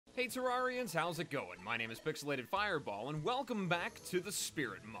Hey Terrarians, how's it going? My name is Pixelated Fireball, and welcome back to the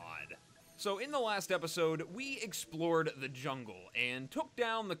Spirit Mod. So in the last episode, we explored the jungle, and took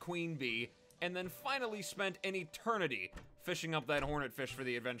down the queen bee, and then finally spent an eternity fishing up that hornet fish for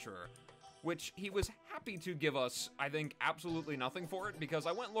the adventurer. Which he was happy to give us, I think, absolutely nothing for it, because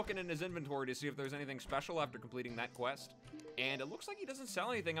I went looking in his inventory to see if there's anything special after completing that quest, and it looks like he doesn't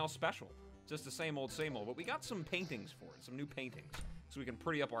sell anything else special. Just the same old, but we got some paintings for it, some new paintings, so we can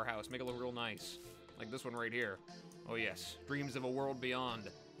pretty up our house, make it look real nice. Like this one right here. Oh yes, Dreams of a World Beyond.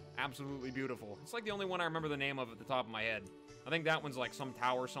 Absolutely beautiful. It's like the only one I remember the name of at the top of my head. I think that one's like some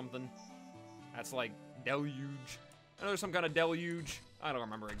tower something. That's like Deluge. I know there's some kind of deluge. I don't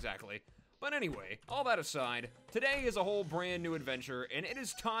remember exactly. But anyway, all that aside, today is a whole brand new adventure, and it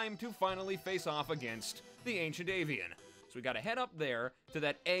is time to finally face off against the Ancient Avian. So we gotta head up there to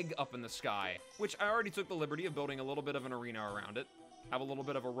that egg up in the sky, which I already took the liberty of building a little bit of an arena around it. Have a little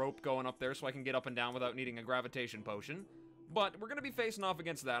bit of a rope going up there so I can get up and down without needing a gravitation potion. But we're gonna be facing off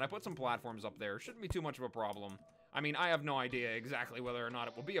against that. I put some platforms up there. Shouldn't be too much of a problem. I mean, I have no idea exactly whether or not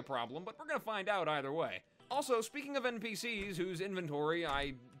it will be a problem, but we're gonna find out either way. Also, speaking of NPCs whose inventory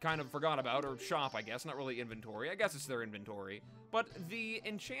I kind of forgot about, or shop, I guess, not really inventory, I guess it's their inventory, but the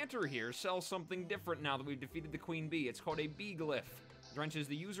enchanter here sells something different now that we've defeated the queen bee. It's called a bee glyph. Drenches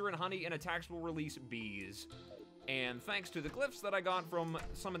the user in honey and attacks will release bees. And thanks to the glyphs that I got from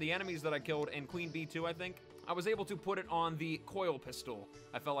some of the enemies that I killed, and Queen Bee too, I think, I was able to put it on the coil pistol.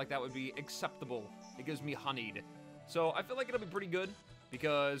 I felt like that would be acceptable. It gives me honeyed. So I feel like it'll be pretty good,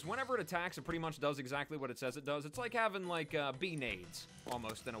 because whenever it attacks, it pretty much does exactly what it says it does. It's like having, like, bee nades,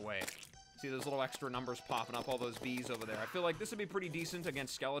 almost, in a way. See those little extra numbers popping up, all those bees over there. I feel like this would be pretty decent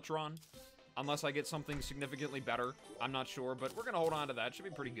against Skeletron, unless I get something significantly better. I'm not sure, but we're gonna hold on to that. Should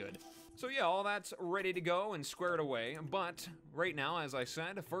be pretty good. So yeah, all that's ready to go and squared away, but right now, as I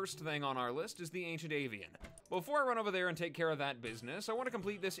said, first thing on our list is the Ancient Avian. Before I run over there and take care of that business, I want to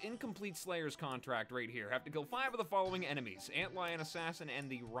complete this incomplete Slayer's contract right here. Have to kill 5 of the following enemies: Antlion, Assassin, and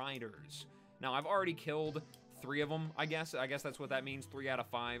the Riders. Now, I've already killed 3 of them, I guess. I guess that's what that means, 3 out of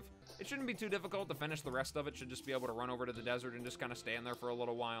 5. It shouldn't be too difficult to finish the rest of it. Should just be able to run over to the desert and just kind of stand there for a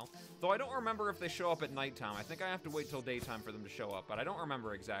little while. Though I don't remember if they show up at nighttime. I think I have to wait till daytime for them to show up, but I don't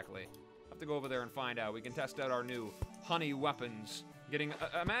remember exactly. Have to go over there and find out. We can test out our new honey weapons. Getting,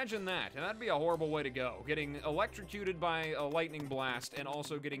 imagine that, and that'd be a horrible way to go. Getting electrocuted by a lightning blast and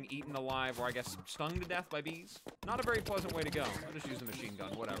also getting eaten alive, or I guess stung to death by bees. Not a very pleasant way to go. I'll just use a machine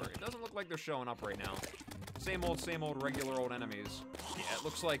gun, whatever. It doesn't look like they're showing up right now. Same old, regular old enemies. Yeah, it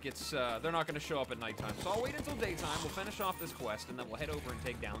looks like it's, they're not gonna show up at nighttime. So I'll wait until daytime, we'll finish off this quest, and then we'll head over and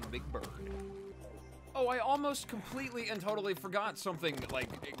take down the big bird. Oh, I almost completely and totally forgot something, like,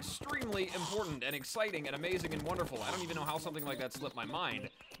 extremely important and exciting and amazing and wonderful. I don't even know how something like that slipped my mind.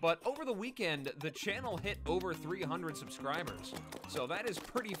 But over the weekend, the channel hit over 300 subscribers. So that is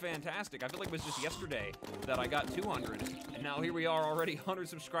pretty fantastic. I feel like it was just yesterday that I got 200, and now here we are already 100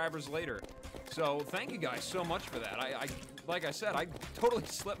 subscribers later. So thank you guys so much for that. Like I said, I totally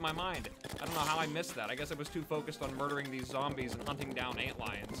slipped my mind. I don't know how I missed that. I guess I was too focused on murdering these zombies and hunting down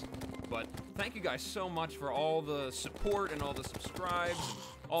antlions. But thank you guys so much for all the support and all the subscribes,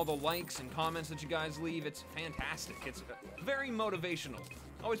 and all the likes and comments that you guys leave. It's fantastic. It's very motivational.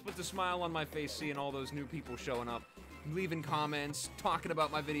 Always puts a smile on my face seeing all those new people showing up, leaving comments, talking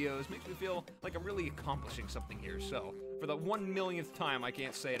about my videos. Makes me feel like I'm really accomplishing something here. So, for the 1,000,000th time, I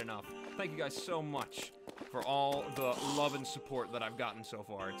can't say it enough. Thank you guys so much for all the love and support that I've gotten so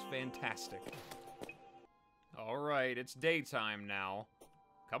far. It's fantastic. Alright, it's daytime now.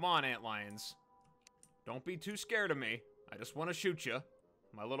 Come on, antlions. Don't be too scared of me. I just want to shoot you.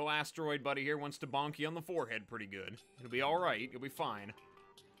 My little asteroid buddy here wants to bonk you on the forehead pretty good. It'll be alright, you'll be fine.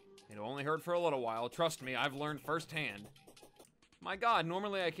 It'll only hurt for a little while. Trust me, I've learned firsthand. My god,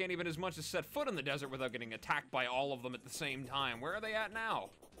 normally I can't even as much as set foot in the desert without getting attacked by all of them at the same time. Where are they at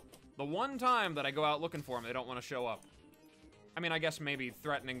now? The one time that I go out looking for them, they don't want to show up. I mean, I guess maybe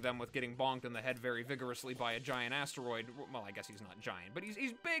threatening them with getting bonked in the head very vigorously by a giant asteroid. Well, I guess he's not giant, but he's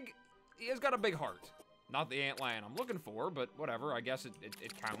big. He has got a big heart. Not the antlion I'm looking for, but whatever. I guess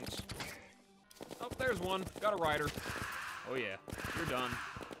it counts. Oh, there's one. Got a rider. Oh, yeah. You're done.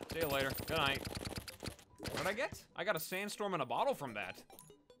 See you later. Good night. What did I get? I got a sandstorm in a bottle from that.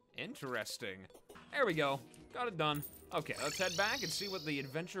 Interesting. There we go. Got it done. Okay, let's head back and see what the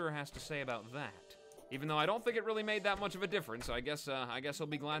adventurer has to say about that. Even though I don't think it really made that much of a difference, I guess he'll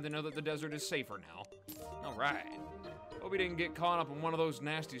be glad to know that the desert is safer now. All right. Hope you didn't get caught up in one of those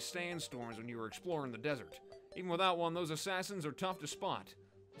nasty sandstorms when you were exploring the desert. Even without one, those assassins are tough to spot.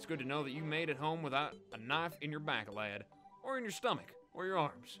 It's good to know that you made it home without a knife in your back, lad. Or in your stomach. or your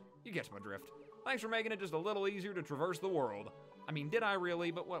arms. You catch my drift. Thanks for making it just a little easier to traverse the world. I mean, did I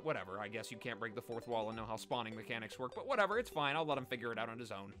really? But whatever. I guess you can't break the fourth wall and know how spawning mechanics work, but whatever, it's fine. I'll let him figure it out on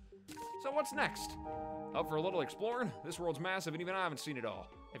his own. So what's next? Up for a little exploring? This world's massive and even I haven't seen it all.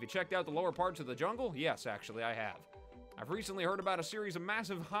 Have you checked out the lower parts of the jungle? Yes, actually, I have. I've recently heard about a series of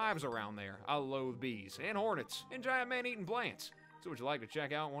massive hives around there. I loathe bees, and hornets, and giant man-eating plants. So would you like to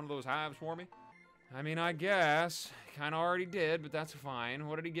check out one of those hives for me? I mean, I guess. Kinda already did, but that's fine.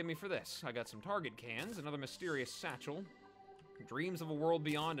 What did he give me for this? I got some target cans, another mysterious satchel, Dreams of a World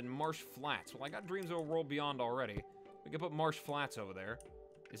Beyond, and Marsh Flats. Well, I got Dreams of a World Beyond already. We could put Marsh Flats over there.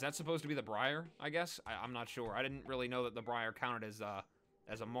 Is that supposed to be the briar, I guess? I'm not sure. I didn't really know that the briar counted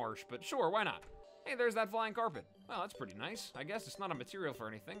as a marsh, but sure, why not? Hey, there's that flying carpet. Well, that's pretty nice. I guess it's not a material for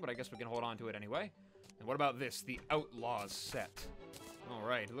anything, but I guess we can hold on to it anyway. And what about this? The Outlaws set. All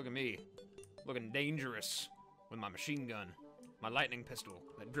right, look at me. Looking dangerous with my machine gun. My lightning pistol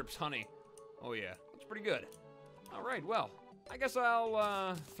that drips honey. Oh yeah, looks pretty good. All right, well, I guess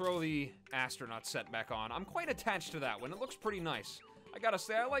I'll throw the astronaut set back on. I'm quite attached to that one. It looks pretty nice. I gotta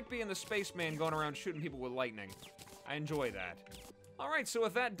say, I like being the spaceman going around shooting people with lightning. I enjoy that. All right, so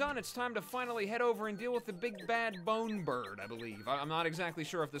with that done, it's time to finally head over and deal with the big bad bone bird, I believe. I'm not exactly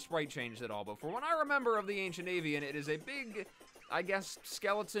sure if the sprite changed at all, but from what I remember of the Ancient Avian, it is a big, I guess,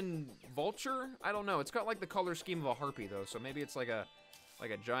 skeleton vulture? I don't know. It's got like the color scheme of a harpy, though, so maybe it's like a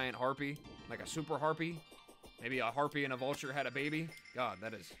giant harpy, like a super harpy. Maybe a harpy and a vulture had a baby. God,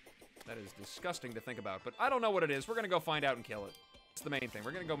 that is disgusting to think about, but I don't know what it is. We're gonna go find out and kill it. That's the main thing.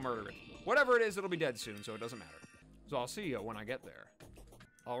 We're gonna go murder it. Whatever it is, it'll be dead soon, so it doesn't matter. So I'll see you when I get there.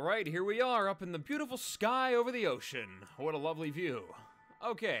 All right, here we are up in the beautiful sky over the ocean. What a lovely view.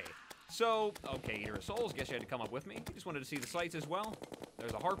 Okay, so, Eater of Souls, guess you had to come up with me. You just wanted to see the sights as well.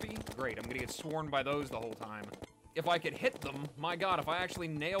 There's a harpy. Great, I'm gonna get swarmed by those the whole time. If I could hit them, my god, if I actually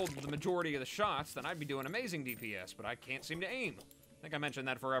nailed the majority of the shots, then I'd be doing amazing DPS, but I can't seem to aim. I think I mentioned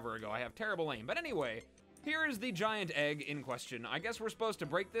that forever ago. I have terrible aim. But anyway, here is the giant egg in question. I guess we're supposed to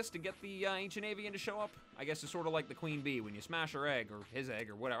break this to get the Ancient Avian to show up. I guess it's sort of like the queen bee when you smash her egg, or his egg,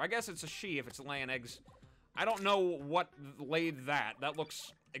 or whatever. I guess it's a she if it's laying eggs. I don't know what laid that. That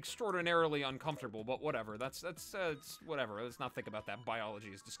looks extraordinarily uncomfortable, but whatever. That's it's whatever. Let's not think about that. Biology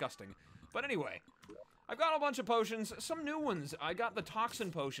is disgusting. But anyway, I've got a bunch of potions, some new ones. I got the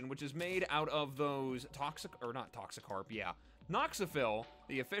Toxin Potion, which is made out of those Noxophil,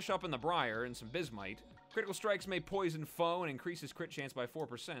 the fish up in the briar, and some bismite. Critical strikes may poison foe and increases crit chance by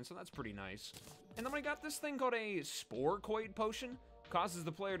 4%, so that's pretty nice. And then I got this thing called a Sporecoid Potion. Causes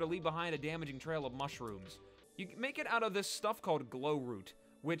the player to leave behind a damaging trail of mushrooms. You make it out of this stuff called glow root,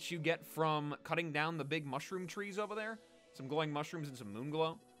 which you get from cutting down the big mushroom trees over there. Some glowing mushrooms and some moon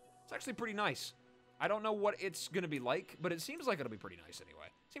glow. It's actually pretty nice. I don't know what it's gonna be like, but it seems like it'll be pretty nice anyway.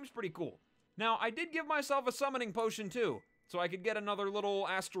 Seems pretty cool. Now, I did give myself a summoning potion too, so I could get another little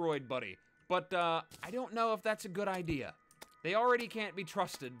asteroid buddy. But, I don't know if that's a good idea. They already can't be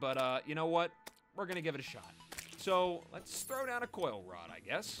trusted, but, you know what? We're gonna give it a shot. So, let's throw down a coil rod, I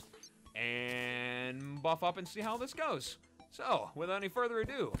guess, and buff up and see how this goes. So, without any further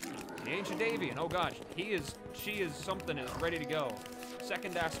ado, the Ancient Avian, oh gosh, she is something is ready to go.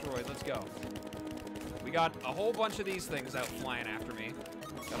 Second asteroid, let's go. We got a whole bunch of these things out flying after me.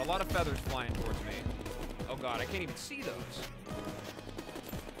 Got a lot of feathers flying towards me. Oh god, I can't even see those.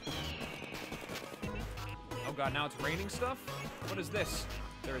 Oh god, now it's raining stuff? What is this?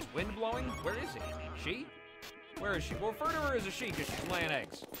 There is wind blowing? Where is it? She? Where is she? We'll refer to her as a she because she's laying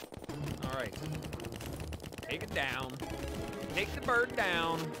eggs. All right. Take it down. Take the bird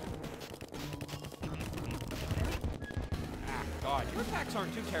down. Ah, God. Your attacks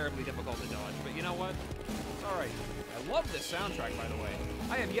aren't too terribly difficult to dodge, but you know what? It's all right. I love this soundtrack, by the way.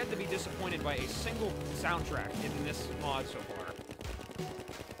 I have yet to be disappointed by a single soundtrack in this mod so far.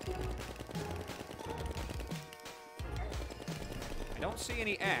 I don't see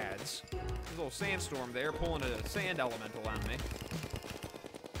any ads. There's a little sandstorm there pulling a sand elemental on me.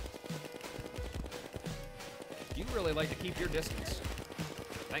 You really like to keep your distance.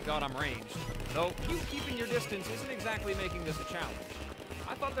 Thank God I'm ranged. Though, you keeping your distance isn't exactly making this a challenge.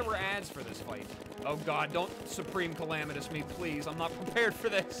 I thought there were ads for this fight. Oh God, don't Supreme Calamitous me, please. I'm not prepared for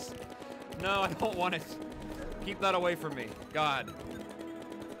this. No, I don't want it. Keep that away from me. God.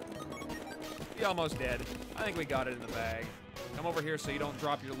 You're almost dead. I think we got it in the bag. Come over here so you don't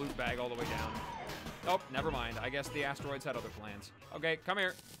drop your loot bag all the way down. Oh, never mind. I guess the asteroids had other plans. Okay, come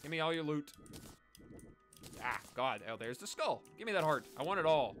here. Give me all your loot. Ah, God. Oh, there's the skull. Give me that heart. I want it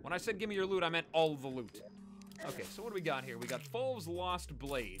all. When I said give me your loot, I meant all of the loot. Okay, so what do we got here? We got Fulv's Lost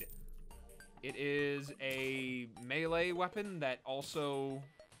Blade. It is a melee weapon that also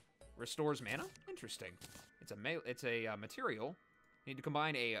restores mana. Interesting. It's a material. You need to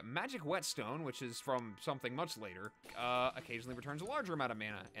combine a magic whetstone, which is from something much later. Occasionally returns a larger amount of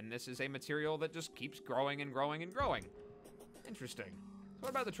mana, and this is a material that just keeps growing and growing and growing. Interesting. So what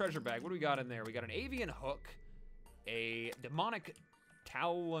about the treasure bag? What do we got in there? We got an avian hook, a demonic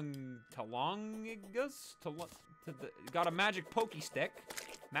talongus, got a magic pokey stick,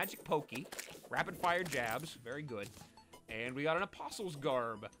 magic pokey, rapid fire jabs, very good. And we got an apostle's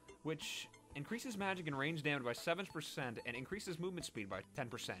garb, which increases magic and range damage by 7% and increases movement speed by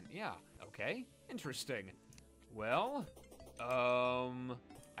 10%. Yeah, okay, interesting. Well,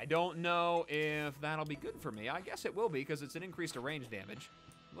 I don't know if that'll be good for me. I guess it will be, because it's an increase to range damage.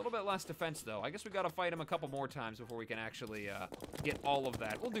 A little bit less defense, though. I guess we gotta fight him a couple more times before we can actually get all of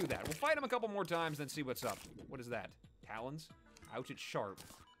that. We'll do that. We'll fight him a couple more times, then see what's up. What is that? Talons? Ouch, it's sharp.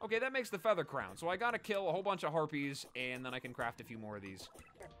 Okay, that makes the feather crown. So I gotta kill a whole bunch of harpies, and then I can craft a few more of these.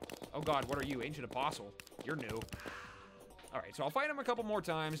 Oh god, what are you? Ancient Apostle. You're new. Alright, so I'll fight him a couple more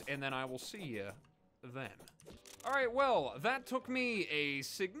times, and then I will see you then. Alright, well, that took me a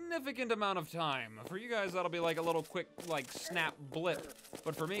significant amount of time. For you guys, that'll be like a little quick, like, snap blip.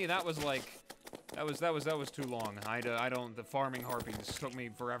 But for me, that was like, that was too long. The farming harpies took me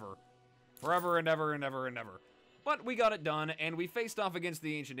forever. Forever and ever and ever and ever. But we got it done, and we faced off against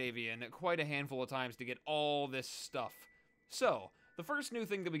the Ancient Avian quite a handful of times to get all this stuff. So, the first new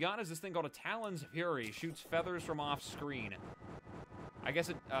thing that we got is this thing called a Talon's Fury. Shoots feathers from off-screen. I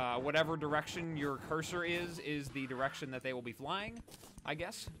guess whatever direction your cursor is the direction that they will be flying, I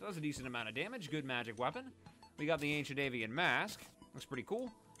guess. Does a decent amount of damage. Good magic weapon. We got the Ancient Avian mask. Looks pretty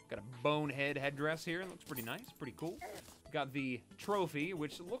cool. Got a bonehead headdress here. Looks pretty nice. Pretty cool. Got the trophy,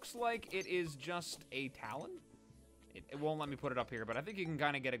 which looks like it is just a talon. It won't let me put it up here, but I think you can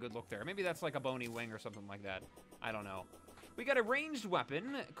kind of get a good look there. Maybe that's like a bony wing or something like that. I don't know. We got a ranged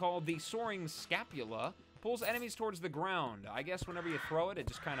weapon called the Soaring Scapula. Pulls enemies towards the ground. I guess whenever you throw it, it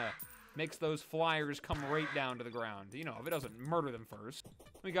just kind of makes those flyers come right down to the ground. You know, if it doesn't murder them first.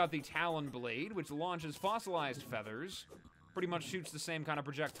 We got the Talon Blade, which launches fossilized feathers. Pretty much shoots the same kind of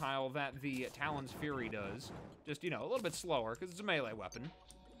projectile that the Talon's Fury does. Just, you know, a little bit slower, because it's a melee weapon.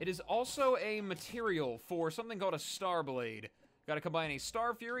 It is also a material for something called a Star Blade. Gotta combine a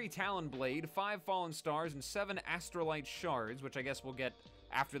Star Fury, Talon Blade, 5 Fallen Stars, and 7 Astrolite Shards, which I guess we'll get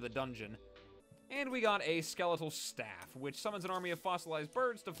after the dungeon. And we got a Skeletal Staff, which summons an army of fossilized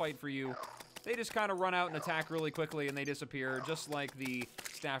birds to fight for you. They just kind of run out and attack really quickly, and they disappear, just like the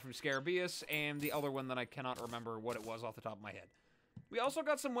Staff from Scarabaeus, and the other one that I cannot remember what it was off the top of my head. We also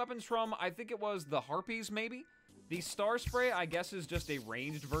got some weapons from, I think it was the Harpies, maybe? The Star Spray, I guess, is just a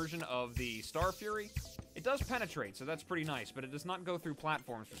ranged version of the Star Fury. It does penetrate, so that's pretty nice, but it does not go through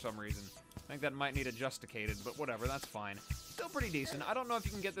platforms for some reason. I think that might need adjusticated, but whatever, that's fine. Still pretty decent. I don't know if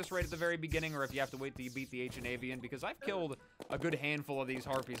you can get this right at the very beginning or if you have to wait till you beat the Ancient Avian, because I've killed a good handful of these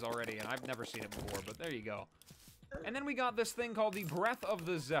Harpies already, and I've never seen it before, but there you go. And then we got this thing called the Breath of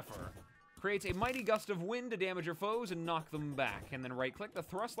the Zephyr. Creates a mighty gust of wind to damage your foes and knock them back, and then right-click to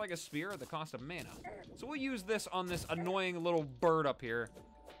thrust like a spear at the cost of mana. So we'll use this on this annoying little bird up here.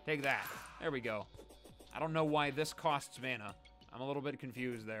 Take that. There we go. I don't know why this costs mana. I'm a little bit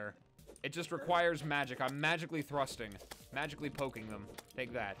confused there. It just requires magic. I'm magically thrusting, magically poking them.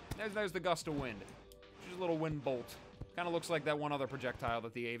 Take that. There's the gust of wind. Just a little wind bolt. Kind of looks like that one other projectile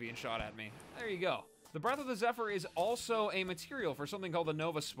that the avian shot at me. There you go. The Breath of the Zephyr is also a material for something called the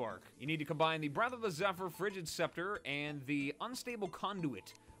Nova Spark. You need to combine the Breath of the Zephyr Frigid Scepter and the Unstable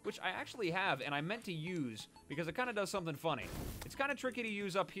Conduit, which I actually have and I meant to use because it kind of does something funny. It's kind of tricky to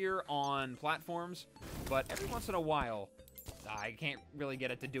use up here on platforms, but every once in a while, I can't really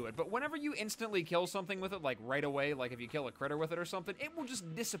get it to do it. But whenever you instantly kill something with it, like right away, like if you kill a critter with it or something, it will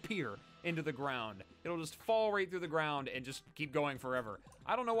just disappear into the ground. It'll just fall right through the ground and just keep going forever.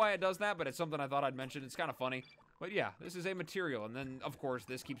 I don't know why it does that, but it's something I thought I'd mention. It's kind of funny. But yeah, this is a material, and then, of course,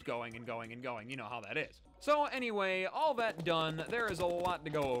 this keeps going and going and going. You know how that is. So anyway, all that done, there is a lot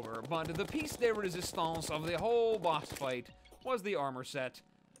to go over, but the piece de resistance of the whole boss fight was the armor set,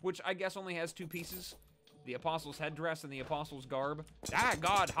 which I guess only has 2 pieces. The Apostle's headdress and the Apostle's garb. Ah,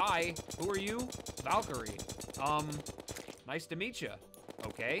 God, hi. Who are you? Valkyrie. Nice to meet you.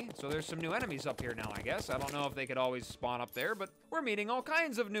 Okay, so there's some new enemies up here now, I guess. I don't know if they could always spawn up there, but we're meeting all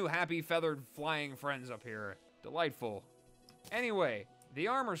kinds of new happy feathered flying friends up here. Delightful. Anyway, the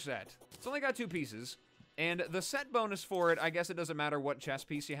armor set. It's only got 2 pieces, and the set bonus for it, I guess it doesn't matter what chest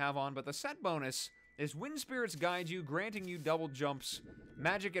piece you have on, but the set bonus is Wind Spirits guide you, granting you double jumps.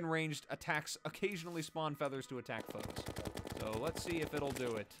 Magic and ranged attacks occasionally spawn feathers to attack foes. So let's see if it'll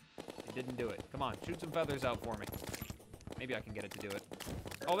do it. Didn't do it. Come on, shoot some feathers out for me. Maybe I can get it to do it.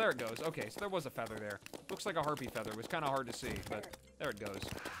 Oh, there it goes. Okay, so there was a feather there. Looks like a harpy feather. It was kind of hard to see, but there it goes.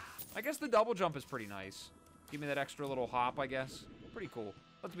 I guess the double jump is pretty nice. Give me that extra little hop, I guess. Pretty cool.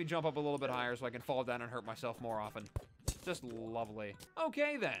 Lets me jump up a little bit higher so I can fall down and hurt myself more often. Just lovely.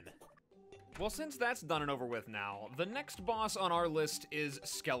 Okay, then. Well, since that's done and over with now, the next boss on our list is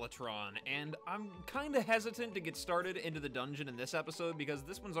Skeletron, and I'm kind of hesitant to get started into the dungeon in this episode because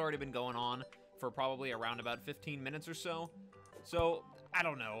this one's already been going on for probably around about 15 minutes or so. So, I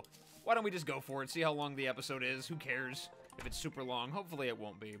don't know. Why don't we just go for it, see how long the episode is, who cares if it's super long, hopefully it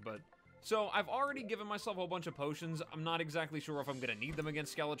won't be, but... So, I've already given myself a whole bunch of potions. I'm not exactly sure if I'm gonna need them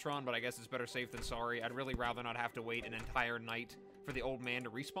against Skeletron, but I guess it's better safe than sorry. I'd really rather not have to wait an entire night for the old man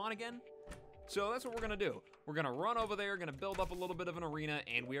to respawn again. So that's what we're gonna do. We're gonna run over there, gonna build up a little bit of an arena,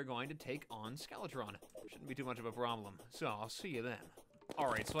 and we are going to take on Skeletron. Shouldn't be too much of a problem. So, I'll see you then.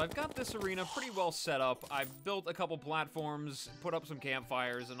 Alright, so I've got this arena pretty well set up. I've built a couple platforms, put up some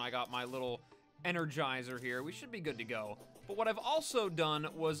campfires, and I got my little energizer here. We should be good to go. But what I've also done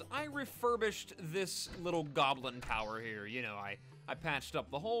was I refurbished this little goblin tower here. You know, I patched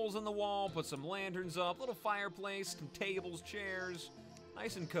up the holes in the wall, put some lanterns up, little fireplace, some tables, chairs.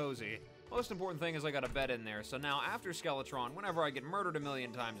 Nice and cozy. Most important thing is I got a bed in there, so now after Skeletron, whenever I get murdered a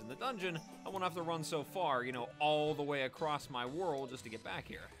million times in the dungeon, I won't have to run so far, you know, all the way across my world just to get back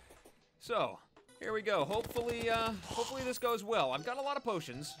here. So, here we go. Hopefully this goes well. I've got a lot of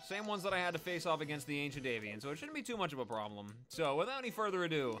potions, same ones that I had to face off against the Ancient Avian, so it shouldn't be too much of a problem. So, without any further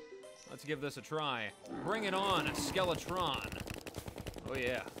ado, let's give this a try. Bring it on, Skeletron. Oh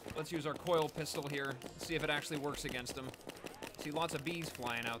yeah. Let's use our coil pistol here, see if it actually works against him. See lots of bees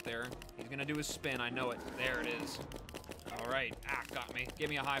flying out there. He's gonna do his spin, I know it. There it is. All right, got me.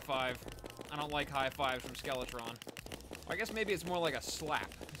 Give me a high five. I don't like high fives from Skeletron. I guess maybe it's more like a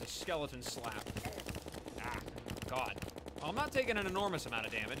slap. It's a skeleton slap. God. Well, I'm not taking an enormous amount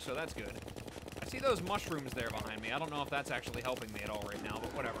of damage, so that's good. I see those mushrooms there behind me. I don't know if that's actually helping me at all right now,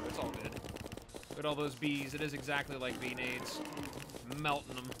 but whatever, it's all good. Look at all those bees. It is exactly like bee nades.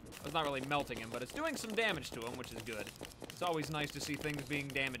 Melting them. It's not really melting him, but it's doing some damage to him, which is good. It's always nice to see things being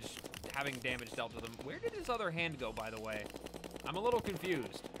damaged, having damage dealt to them. Where did his other hand go, by the way? I'm a little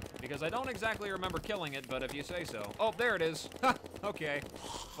confused, because I don't exactly remember killing it, but if you say so. Oh, there it is. Ha! Okay.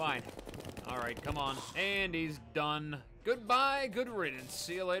 Fine. All right, come on. And he's done. Goodbye, good riddance.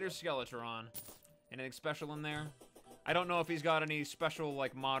 See you later, Skeletron. Anything special in there? I don't know if he's got any special,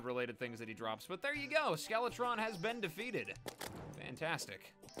 like, mod-related things that he drops, but there you go. Skeletron has been defeated.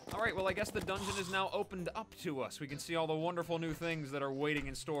 Fantastic. All right, well, I guess the dungeon is now opened up to us. We can see all the wonderful new things that are waiting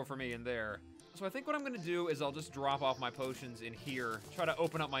in store for me in there. So I think what I'm gonna do is I'll just drop off my potions in here, try to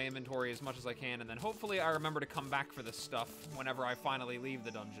open up my inventory as much as I can, and then hopefully I remember to come back for this stuff whenever I finally leave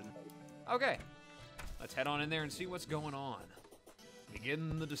the dungeon. Okay, let's head on in there and see what's going on.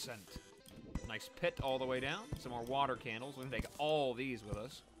 Begin the descent. Nice pit all the way down, some more water candles. We can take all these with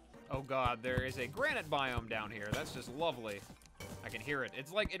us. Oh God, there is a granite biome down here. That's just lovely. I can hear it.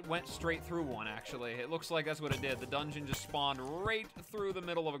 It's like it went straight through one, actually. It looks like that's what it did. The dungeon just spawned right through the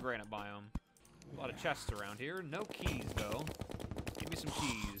middle of a granite biome. A lot of chests around here. No keys, though. Give me some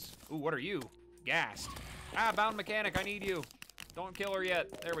keys. Ooh, what are you? Gassed. Bound mechanic, I need you. Don't kill her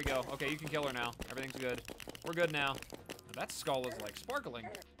yet. There we go. Okay, you can kill her now. Everything's good. We're good now. That skull is, like, sparkling.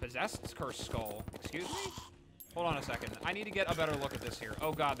 Possessed cursed skull. Excuse me? Hold on a second. I need to get a better look at this here.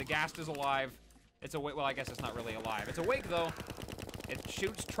 Oh, God, the ghast is alive. It's awake. Well, I guess it's not really alive. It's awake, though. It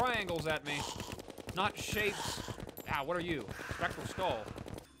shoots triangles at me, not shapes. What are you? Spectral skull.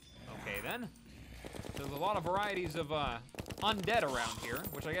 Okay, then. There's a lot of varieties of undead around here,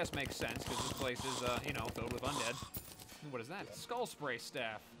 which I guess makes sense, because this place is, you know, filled with undead. What is that? Skull spray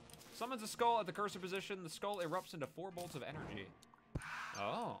staff. Summons a skull at the cursor position. The skull erupts into 4 bolts of energy.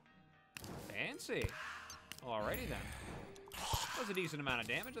 Oh. Fancy. Alrighty, then. That was a decent amount of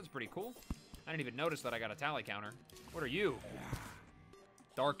damage. That's pretty cool. I didn't even notice that I got a tally counter. What are you?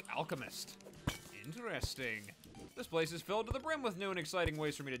 Dark Alchemist. Interesting. This place is filled to the brim with new and exciting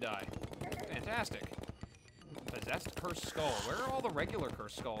ways for me to die. Fantastic. Possessed cursed skull. Where are all the regular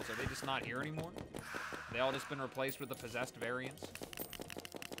cursed skulls? Are they just not here anymore? They all just been replaced with the possessed variants?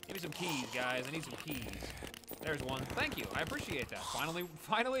 Give me some keys, guys. I need some keys. There's one. Thank you. I appreciate that.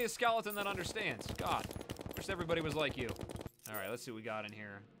 Finally a skeleton that understands. God. Wish everybody was like you. All right, let's see what we got in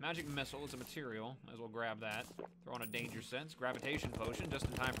here. Magic missile is a material. Might as well grab that. Throw on a danger sense. Gravitation potion, just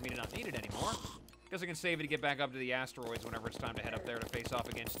in time for me to not need it anymore. Guess I can save it to get back up to the asteroids whenever it's time to head up there to face off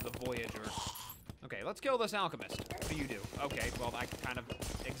against the Voyager. Okay, let's kill this alchemist. What do you do? Okay, well, that's kind of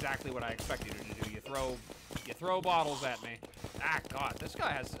exactly what I expected you to do. You throw bottles at me. Ah, God, this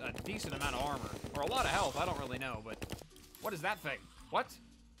guy has a decent amount of armor. Or a lot of health, I don't really know, but... What is that thing? What?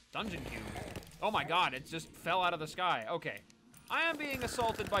 Dungeon cube. Oh my God, it just fell out of the sky. Okay. I am being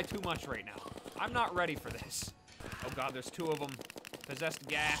assaulted by too much right now. I'm not ready for this. Oh God, there's two of them. Possessed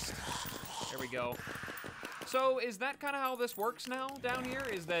ghast. There we go. So, is that kind of how this works now down here?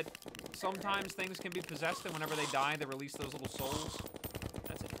 Is that sometimes things can be possessed and whenever they die, they release those little souls?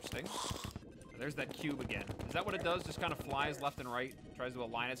 That's interesting. There's that cube again. Is that what it does? Just kind of flies left and right? Tries to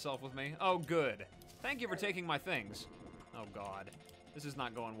align itself with me? Oh, good. Thank you for taking my things. Oh, God. This is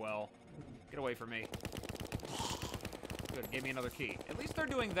not going well. Get away from me. Good, gave me another key. At least they're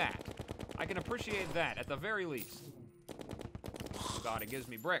doing that. I can appreciate that, at the very least. Oh, God, it gives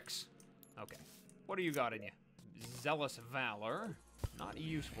me bricks. Okay. What do you got in you? Zealous Valor. Not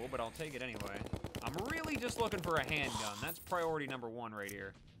useful, but I'll take it anyway. I'm really just looking for a handgun. That's priority number one right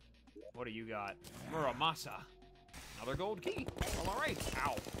here. What do you got? Muramasa. Another gold key. Well, all right.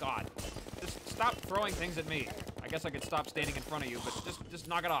 Ow, God. Just stop throwing things at me. I guess I could stop standing in front of you, but just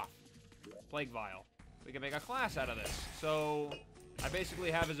knock it off. Plague Vial. We can make a class out of this. So, I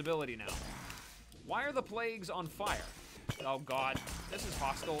basically have his ability now. Why are the plagues on fire? Oh, God. This is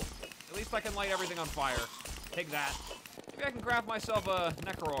hostile. At least I can light everything on fire. Take that. Maybe I can craft myself a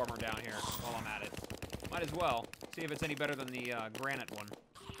necro armor down here while I'm at it. Might as well. See if it's any better than the granite one.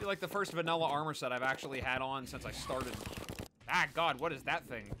 I feel like the first vanilla armor set I've actually had on since I started. Ah, God, what is that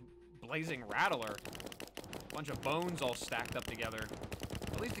thing? Blazing Rattler. Bunch of bones all stacked up together.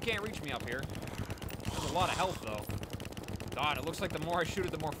 At least it can't reach me up here. There's a lot of health, though. God, it looks like the more I shoot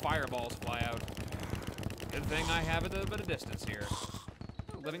it, the more fireballs fly out. Good thing I have it at a bit of distance here.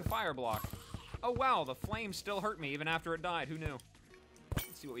 Ooh, living fire block. Oh, wow, the flame still hurt me even after it died. Who knew?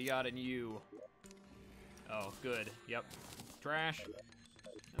 Let's see what we got in you. Oh, good. Yep. Trash.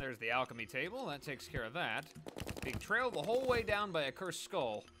 There's the alchemy table. That takes care of that. Being trailed the whole way down by a cursed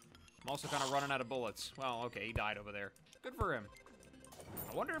skull. I'm also kind of running out of bullets. Well, okay, he died over there. Good for him.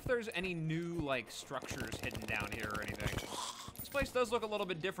 I wonder if there's any new, like, structures hidden down here or anything. This place does look a little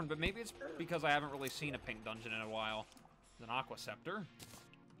bit different, but maybe it's because I haven't really seen a pink dungeon in a while. There's an aqua scepter.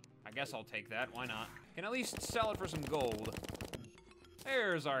 I guess I'll take that. Why not? Can at least sell it for some gold.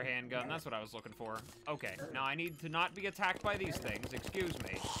 There's our handgun. That's what I was looking for. Okay, now I need to not be attacked by these things. Excuse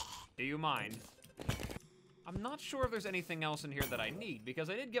me. Do you mind? I'm not sure if there's anything else in here that I need, because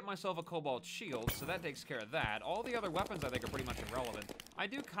I did get myself a cobalt shield, so that takes care of that. All the other weapons I think are pretty much irrelevant. I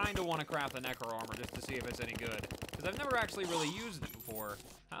do kind of want to craft the necro armor just to see if it's any good, because I've never actually really used it before.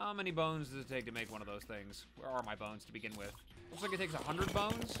 How many bones does it take to make one of those things? Where are my bones to begin with? Looks like it takes 100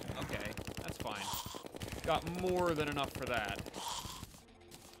 bones? Okay, that's fine. Got more than enough for that.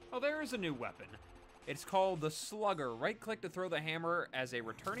 Oh, there is a new weapon. It's called the Slugger. Right-click to throw the hammer as a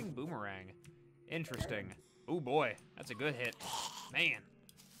returning boomerang. Interesting. Oh boy, that's a good hit. Man,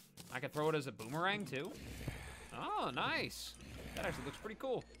 I could throw it as a boomerang too? Oh, nice. That actually looks pretty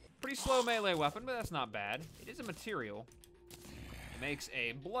cool. Pretty slow melee weapon, but that's not bad. It is a material. It makes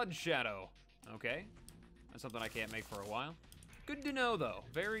a blood shadow. Okay, that's something I can't make for a while. Good to know though,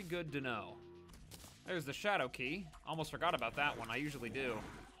 very good to know. There's the shadow key. Almost forgot about that one, I usually do.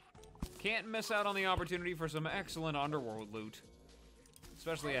 Can't miss out on the opportunity for some excellent underworld loot.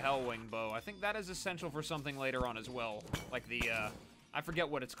 Especially a Hellwing bow. I think that is essential for something later on as well. Like the, I forget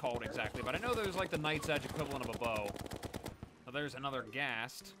what it's called exactly, but I know there's like the Knight's Edge equivalent of a bow. Now there's another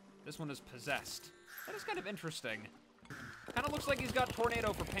ghast. This one is possessed. That is kind of interesting. Kind of looks like he's got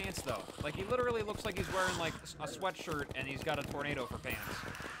tornado for pants though. Like he literally looks like he's wearing like a sweatshirt and he's got a tornado for pants.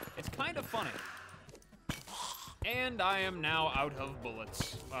 It's kind of funny. And I am now out of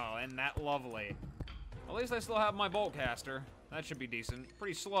bullets. Oh, and that lovely. At least I still have my bolt caster. That should be decent.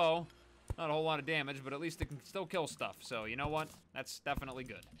 Pretty slow. Not a whole lot of damage, but at least it can still kill stuff. So, you know what? That's definitely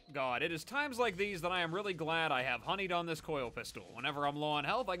good. God, it is times like these that I am really glad I have honeyed on this coil pistol. Whenever I'm low on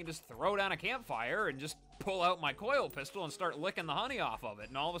health, I can just throw down a campfire and just pull out my coil pistol and start licking the honey off of it,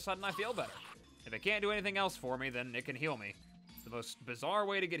 and all of a sudden I feel better. If it can't do anything else for me, then it can heal me. It's the most bizarre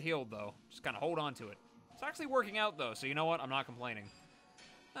way to get healed, though. Just kind of hold on to it. It's actually working out, though, so you know what? I'm not complaining.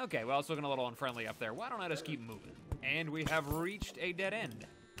 Okay, well, it's looking a little unfriendly up there. Why don't I just keep moving? And we have reached a dead end.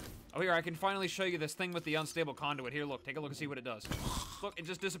 Oh, here, I can finally show you this thing with the unstable conduit. Here, look, take a look and see what it does. Look, it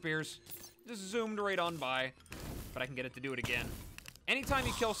just disappears. Just zoomed right on by. But I can get it to do it again. Anytime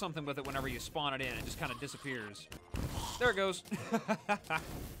you kill something with it, whenever you spawn it in, it just kind of disappears. There it goes. Oh,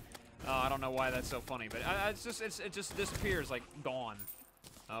 I don't know why that's so funny, but it just disappears, like, gone.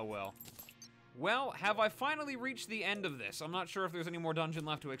 Oh, well. Well, have I finally reached the end of this? I'm not sure if there's any more dungeon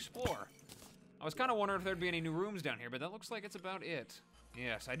left to explore. I was kind of wondering if there'd be any new rooms down here, but that looks like it's about it.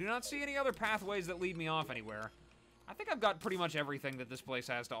 Yes, I do not see any other pathways that lead me off anywhere. I think I've got pretty much everything that this place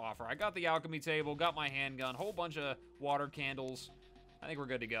has to offer. I got the alchemy table, got my handgun, whole bunch of water candles. I think we're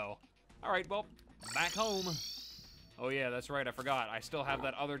good to go. All right, well, back home. Oh yeah, that's right, I forgot. I still have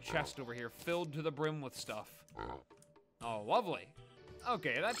that other chest over here filled to the brim with stuff. Oh, lovely.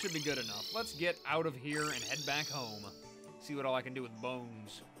 Okay, that should be good enough. Let's get out of here and head back home. See what all I can do with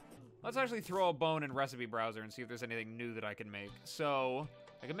bones. Let's actually throw a bone in Recipe Browser and see if there's anything new that I can make. So,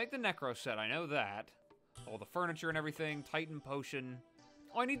 I can make the Necro set, I know that. All the furniture and everything, Titan Potion.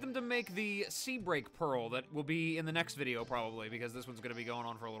 Oh, I need them to make the Sea Break Pearl that will be in the next video probably, because this one's going to be going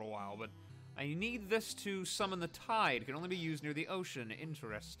on for a little while, but I need this to summon the Tide. It can only be used near the ocean.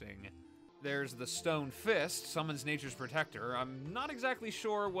 Interesting. There's the Stone Fist, summons Nature's Protector. I'm not exactly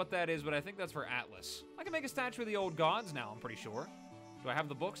sure what that is, but I think that's for Atlas. I can make a statue of the old gods now, I'm pretty sure. Do I have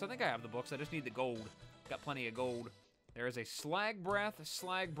the books? I think I have the books. I just need the gold. Got plenty of gold. There is a Slag Breath,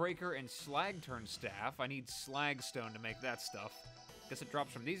 Slag Breaker, and Slag Turn Staff. I need Slag Stone to make that stuff. Guess it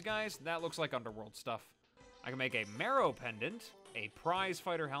drops from these guys. That looks like Underworld stuff. I can make a Marrow Pendant, a Prize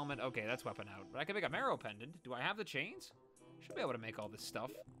Fighter Helmet. Okay, that's weapon out. But I can make a Marrow Pendant. Do I have the chains? Should be able to make all this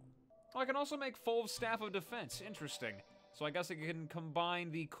stuff. Oh, I can also make Fulv's Staff of Defense. Interesting. So I guess I can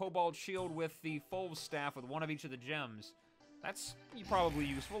combine the Cobalt Shield with the Fulv's Staff with one of each of the gems. That's probably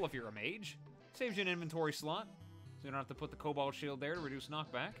useful if you're a mage. Saves you an inventory slot, so you don't have to put the Cobalt Shield there to reduce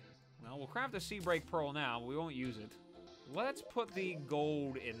knockback. Well, we'll craft a Sea Break Pearl now, but we won't use it. Let's put the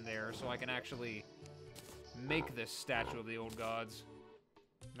gold in there so I can actually make this statue of the old gods.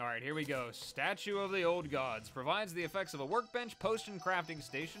 Alright, here we go. Statue of the Old Gods. Provides the effects of a workbench, potion crafting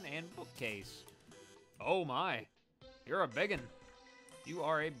station, and bookcase. Oh my. You're a biggin. You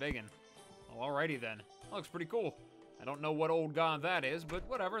are a biggin. Oh, alrighty then. Looks pretty cool. I don't know what old god that is, but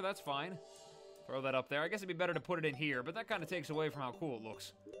whatever, that's fine. Throw that up there. I guess it'd be better to put it in here, but that kind of takes away from how cool it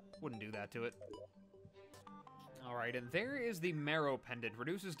looks. Wouldn't do that to it. Alright, and there is the Marrow Pendant.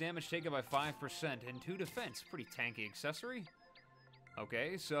 Reduces damage taken by 5% and 2 defense. Pretty tanky accessory.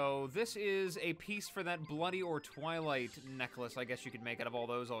 Okay, so this is a piece for that Bloody or Twilight necklace. I guess you could make out of all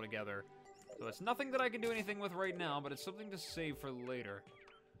those all together. So it's nothing that I can do anything with right now, but it's something to save for later.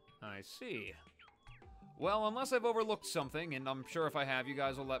 I see. Well, unless I've overlooked something, and I'm sure if I have, you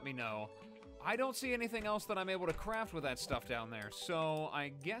guys will let me know. I don't see anything else that I'm able to craft with that stuff down there, so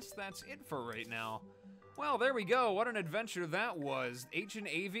I guess that's it for right now. Well, there we go. What an adventure that was. Ancient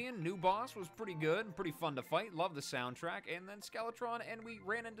Avian, new boss, was pretty good and pretty fun to fight. Love the soundtrack. And then Skeletron, and we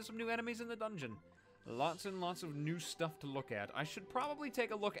ran into some new enemies in the dungeon. Lots and lots of new stuff to look at. I should probably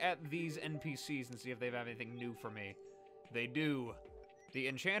take a look at these NPCs and see if they have anything new for me. They do. The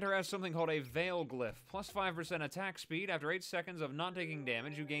Enchanter has something called a Veil Glyph. Plus 5% attack speed. After 8 seconds of not taking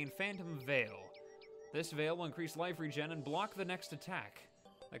damage, you gain Phantom Veil. This veil will increase life regen and block the next attack.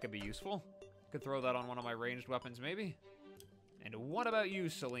 That could be useful. Could throw that on one of my ranged weapons, maybe. And what about you,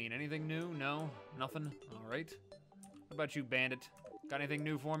 Celine? Anything new? No? Nothing? Alright. What about you, Bandit? Got anything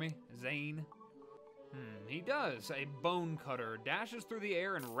new for me? Zane? He does. A Bone Cutter. Dashes through the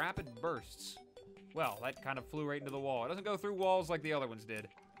air in rapid bursts. Well, that kind of flew right into the wall. It doesn't go through walls like the other ones did.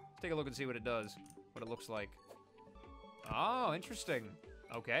 Let's take a look and see what it does. What it looks like. Oh, interesting.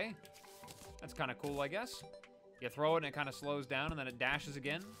 Okay. That's kind of cool, I guess. You throw it and it kind of slows down and then it dashes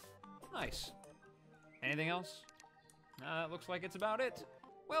again. Nice. Anything else? Looks like it's about it.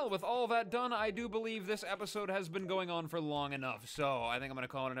 Well, with all that done, I do believe this episode has been going on for long enough, so I think I'm going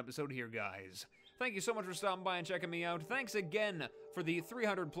to call it an episode here, guys. Thank you so much for stopping by and checking me out. Thanks again for the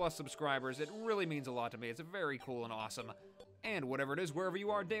 300+ subscribers. It really means a lot to me. It's very cool and awesome. And whatever it is, wherever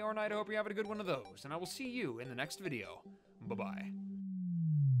you are, day or night, I hope you're having a good one of those. And I will see you in the next video. Bye-bye.